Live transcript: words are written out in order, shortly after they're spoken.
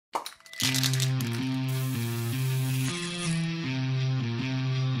You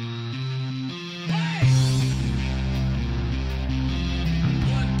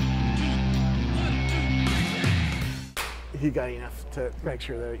got enough to make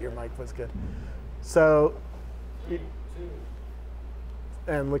sure that your mic was good. So,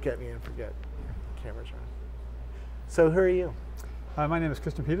 and look at me and forget cameras are on. So who are you? My name is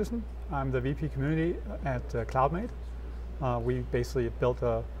Christian Petersen. I'm the VP Community at Cloudmade. We basically built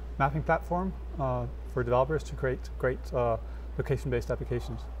a mapping platform for developers to create great location-based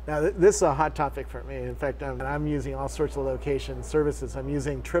applications. Now this is a hot topic for me. In fact, I'm using all sorts of location services. I'm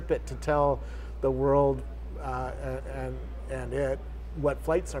using TripIt to tell the world and it what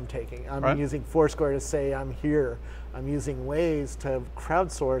flights I'm taking. I'm using Foursquare to say I'm here. I'm using Waze to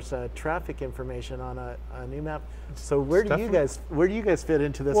crowdsource traffic information on a new map. So where do you guys fit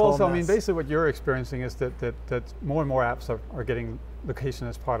into this whole mess? Well, I mean, basically what you're experiencing is that more and more apps are getting location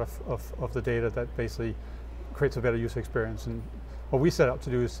as part of the data that basically creates a better user experience. And what we set out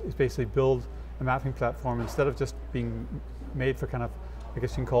to do is basically build a mapping platform instead of just being made for kind of, I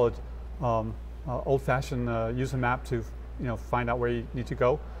guess you can call it old-fashioned use a map to find out where you need to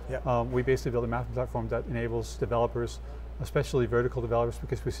go. Yep. We basically build a mapping platform that enables developers, especially vertical developers,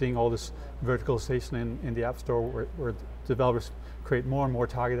 because we're seeing all this verticalization in the App Store where developers create more and more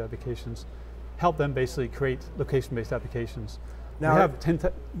targeted applications, help them basically create location-based applications. Now, we have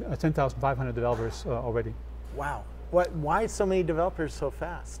 10,500 developers already. Wow. Why so many developers so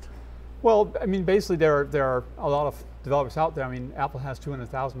fast? Well, I mean, basically there are a lot of developers out there. I mean, Apple has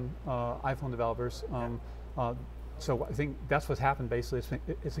 200,000 iPhone developers. So I think that's what's happened basically.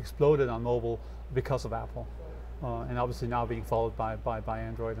 It's exploded on mobile because of Apple. And obviously now being followed by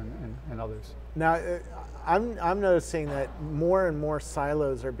Android and others. Now, I'm noticing that more and more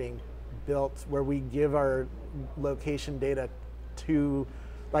silos are being built where we give our location data to,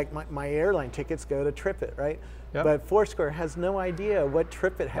 like my airline tickets go to TripIt, right? Yep. But Foursquare has no idea what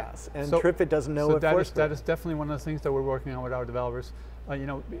TripIt has, and TripIt doesn't know what Foursquare. That is definitely one of the things that we're working on with our developers.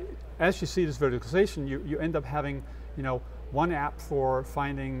 As you see this verticalization, you end up having, one app for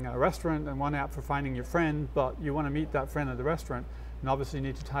finding a restaurant and one app for finding your friend, but you want to meet that friend at the restaurant, and obviously you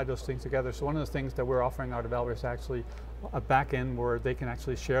need to tie those things together. So one of the things that we're offering our developers is actually a back end where they can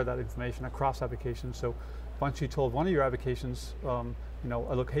actually share that information across applications. So once you told one of your applications, a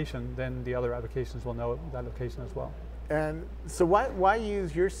location, then the other applications will know that location as well. And so why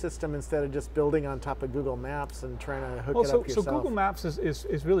use your system instead of just building on top of Google Maps and trying to hook it up yourself? So Google Maps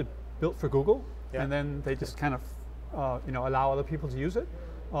is really built for Google, and then they just kind of allow other people to use it.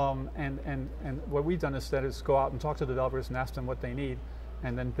 And what we've done instead is go out and talk to the developers and ask them what they need,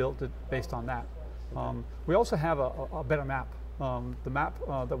 and then build it based on that. We also have a better map. The map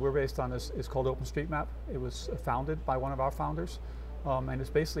that we're based on is called OpenStreetMap. It was founded by one of our founders, and it's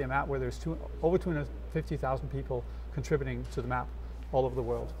basically a map where there's over 250,000 people contributing to the map all over the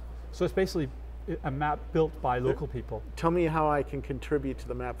world. So it's basically a map built by local people. Tell me how I can contribute to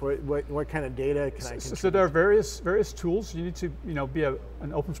the map. What kind of data can I contribute? So there are various tools. You need to be an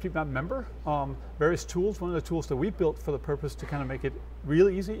OpenStreetMap member. Various tools. One of the tools that we built for the purpose to kind of make it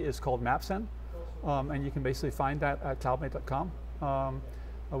really easy is called MapSend. And you can basically find that at cloudmade.com.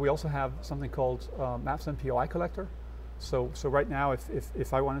 We also have something called MapSend POI Collector. So right now,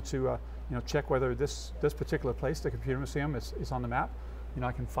 if I wanted to check whether this particular place, the computer museum, is on the map,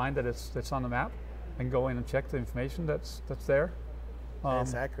 I can find that it's on the map and go in and check the information that's there.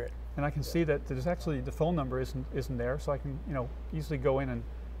 That's accurate. And I can see that there's actually the phone number isn't there, so I can easily go in and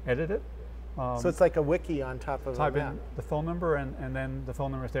edit it. So it's like a wiki on top of a map. Type in the phone number, and then the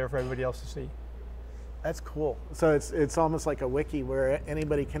phone number is there for everybody else to see. That's cool. So it's almost like a wiki where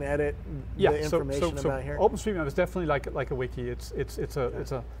anybody can edit the information about here. OpenStreetMap is definitely like a wiki. It's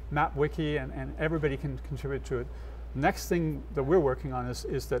a map wiki, and everybody can contribute to it. The next thing that we're working on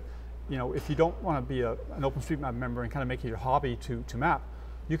is that if you don't want to be an OpenStreetMap member and kind of make it your hobby to map,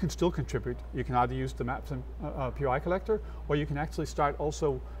 you can still contribute. You can either use the MapSend POI collector, or you can actually start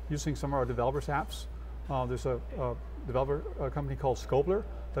also using some of our developers apps. There's a developer company called Scobler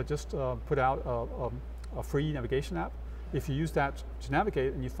that just put out a free navigation app. If you use that to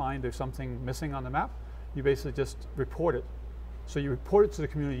navigate and you find there's something missing on the map, you basically just report it. So you report it to the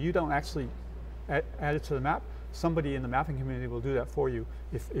community. You don't actually add it to the map. Somebody in the mapping community will do that for you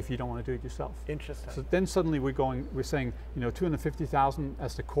if you don't want to do it yourself. Interesting. So then suddenly we're saying 250,000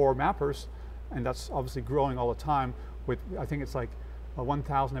 as the core mappers, and that's obviously growing all the time. With I think it's like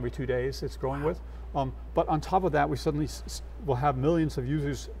 1,000 every 2 days it's growing with. But on top of that, we suddenly will have millions of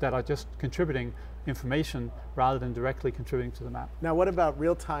users that are just contributing information rather than directly contributing to the map. Now, what about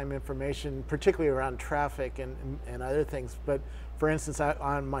real-time information, particularly around traffic and other things? But for instance,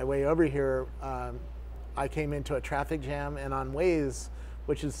 on my way over here, I came into a traffic jam, and on Waze,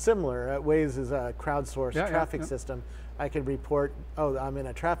 which is similar, Waze is a crowdsourced traffic system, I could report, oh, I'm in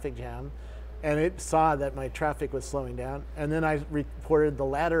a traffic jam, and it saw that my traffic was slowing down, and then I reported the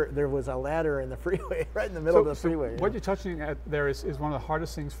ladder. There was a ladder in the freeway, right in the middle of the freeway. What you're touching at there is one of the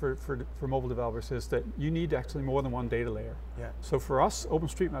hardest things for mobile developers, is that you need actually more than one data layer. Yeah. So for us,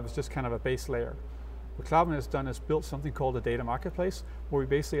 OpenStreetMap is just kind of a base layer. What Cloudmade has done is built something called a data marketplace, where we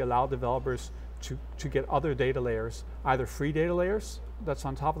basically allow developers to get other data layers, either free data layers that's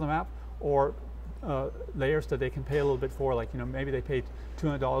on top of the map, or layers that they can pay a little bit for, like maybe they paid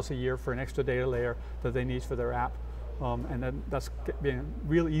 $200 a year for an extra data layer that they need for their app, and then that's being a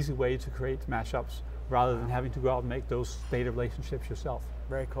real easy way to create mashups rather than having to go out and make those data relationships yourself.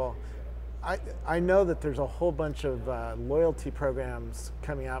 Very cool. I know that there's a whole bunch of loyalty programs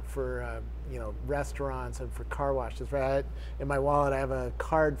coming out for restaurants and for car washes. Right? In my wallet, I have a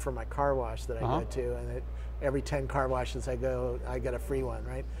card for my car wash that I go to, and every 10 car washes I go, I get a free one,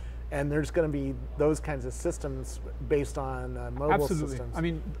 right? And there's going to be those kinds of systems based on mobile systems. I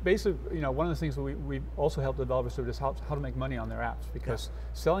mean, basically, one of the things that we also help developers do is how to make money on their apps, because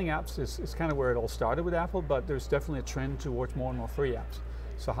selling apps is kind of where it all started with Apple, but there's definitely a trend towards more and more free apps.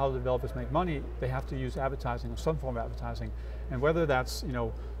 So how do developers make money? They have to use advertising or some form of advertising, and whether that's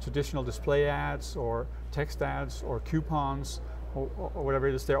traditional display ads or text ads or coupons or whatever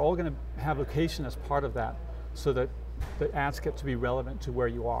it is, they're all going to have location as part of that, so that the ads get to be relevant to where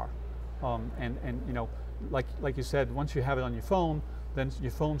you are. Like you said, once you have it on your phone, then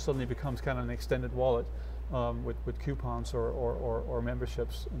your phone suddenly becomes kind of an extended wallet with coupons or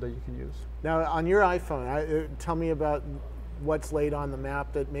memberships that you can use. Now, on your iPhone, tell me about what's laid on the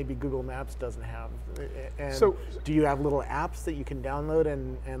map that maybe Google Maps doesn't have. And so, do you have little apps that you can download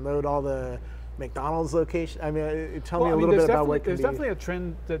and load all the McDonald's location? I mean, tell me a little bit about what there's definitely a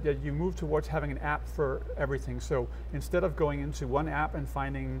trend that you move towards having an app for everything. So instead of going into one app and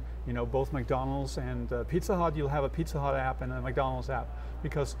finding both McDonald's and Pizza Hut, you'll have a Pizza Hut app and a McDonald's app,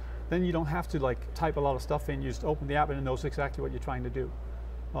 because then you don't have to type a lot of stuff in. You just open the app and it knows exactly what you're trying to do.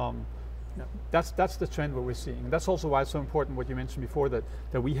 That's the trend what we're seeing. That's also why it's so important what you mentioned before, that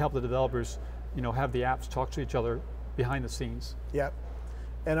we help the developers have the apps talk to each other behind the scenes. Yep.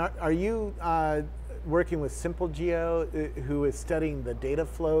 And are you working with Simple Geo, who is studying the data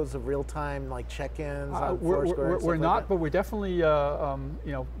flows of real-time, like check-ins on Foursquare? We're not, but we're definitely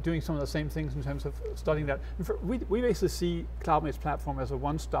doing some of the same things in terms of studying that. We basically see Cloudmade's platform as a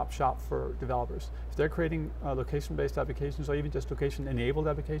one-stop shop for developers. If they're creating location-based applications, or even just location-enabled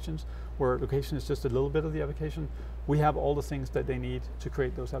applications, where location is just a little bit of the application, we have all the things that they need to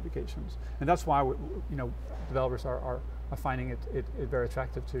create those applications. And that's why developers are finding it very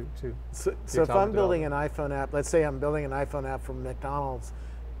attractive to So if I'm building an iPhone app, let's say I'm building an iPhone app from McDonald's,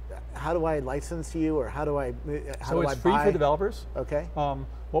 how do I license you, or how do I buy? So it's free for developers. Okay.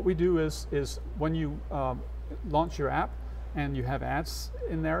 What we do is when you launch your app and you have ads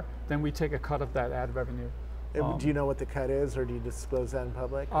in there, then we take a cut of that ad revenue. Do you know what the cut is, or do you disclose that in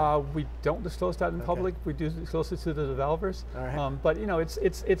public? We don't disclose that in public. We do disclose it to the developers. All right. But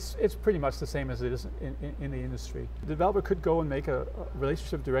it's pretty much the same as it is in the industry. The developer could go and make a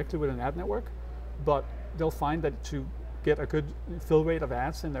relationship directly with an ad network, but they'll find that to get a good fill rate of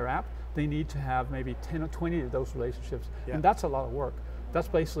ads in their app, they need to have maybe 10 or 20 of those relationships, and that's a lot of work. That's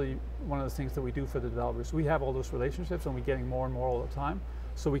basically one of the things that we do for the developers. We have all those relationships, and we're getting more and more all the time,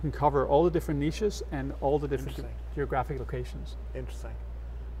 so we can cover all the different niches and all the different geographic locations. Interesting.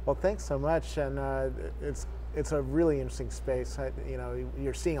 Well, thanks so much, and it's a really interesting space.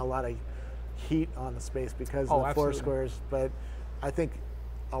 You're seeing a lot of heat on the space because of the Foursquares, but I think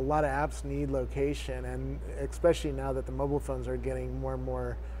a lot of apps need location, and especially now that the mobile phones are getting more and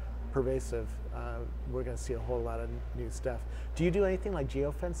more pervasive, we're going to see a whole lot of new stuff. Do you do anything like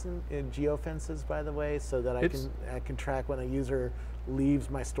geofences, by the way, so that I can track when a user leaves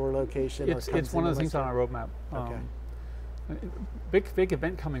my store location? It's one of the things on our roadmap. Okay. Big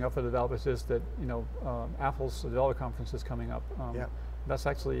event coming up for developers is that Apple's developer conference is coming up. That's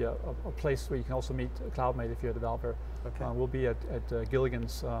actually a place where you can also meet Cloudmade if you're a developer. Okay. We'll be at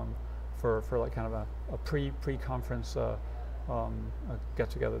Gilligan's for like kind of a pre-conference get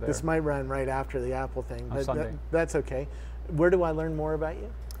together there. This might run right after the Apple thing, but Sunday. That's okay. Where do I learn more about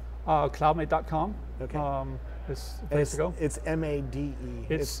you? Cloudmade.com. Okay. Is the place to go. It's MADE.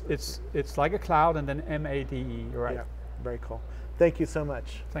 It's like a cloud and then MADE. Right. Yeah. Very cool. Thank you so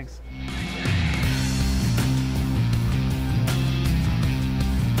much. Thanks.